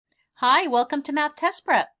Hi, welcome to Math Test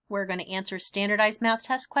Prep. We're going to answer a standardized math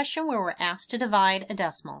test question where we're asked to divide a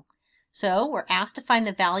decimal. So we're asked to find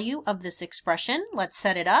the value of this expression. Let's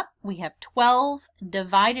set it up. We have 12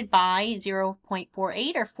 divided by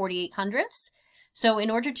 0.48 or 48 hundredths. So in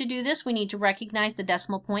order to do this, we need to recognize the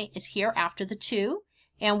decimal point is here after the 2.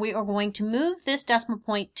 And we are going to move this decimal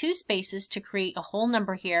point 2 spaces to create a whole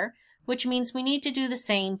number here, which means we need to do the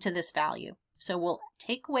same to this value. So we'll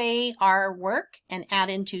take away our work and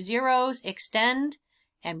add in 2 zeros, extend,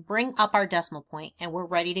 and bring up our decimal point, and we're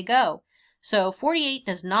ready to go. So 48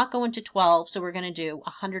 does not go into 12, so we're going to do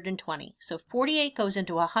 120. So 48 goes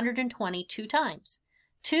into 120 2 times.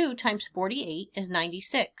 2 times 48 is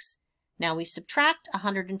 96. Now we subtract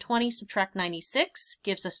 120, subtract 96,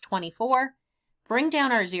 gives us 24. Bring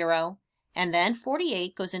down our 0, and then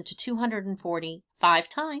 48 goes into 240 5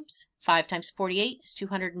 times. 5 times 48 is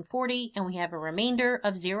 240, and we have a remainder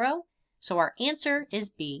of 0. So our answer is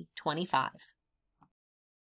B, 25.